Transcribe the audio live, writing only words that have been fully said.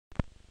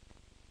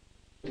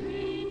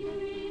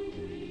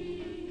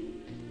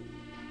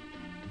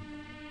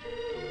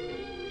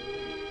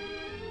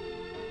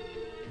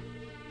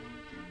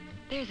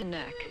There's a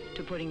knack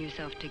to putting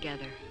yourself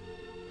together.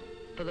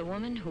 For the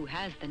woman who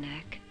has the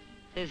knack,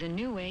 there's a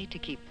new way to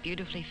keep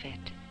beautifully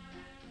fit.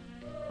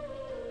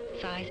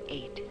 Size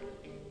 8.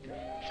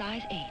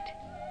 Size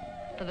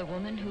 8. For the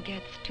woman who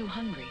gets too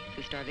hungry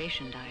through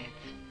starvation diets.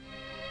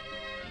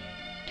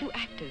 Too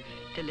active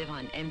to live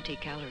on empty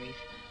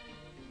calories.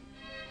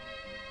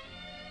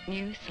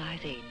 New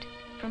size 8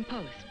 from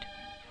Post.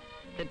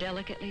 The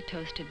delicately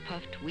toasted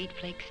puffed wheat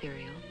flake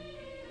cereal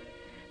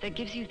that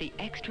gives you the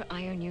extra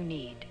iron you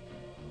need.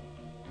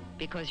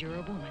 Because you're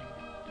a woman.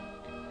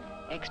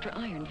 Extra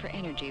iron for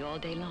energy all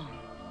day long.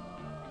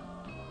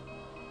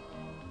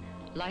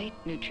 Light,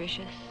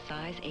 nutritious,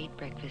 size 8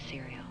 breakfast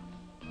cereal.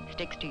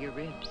 Sticks to your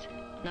ribs,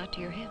 not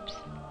to your hips.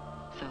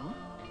 So,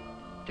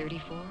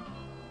 34,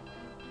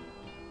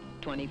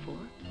 24,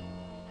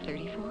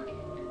 34,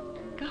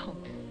 go.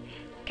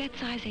 Get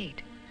size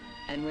 8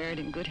 and wear it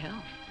in good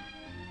health.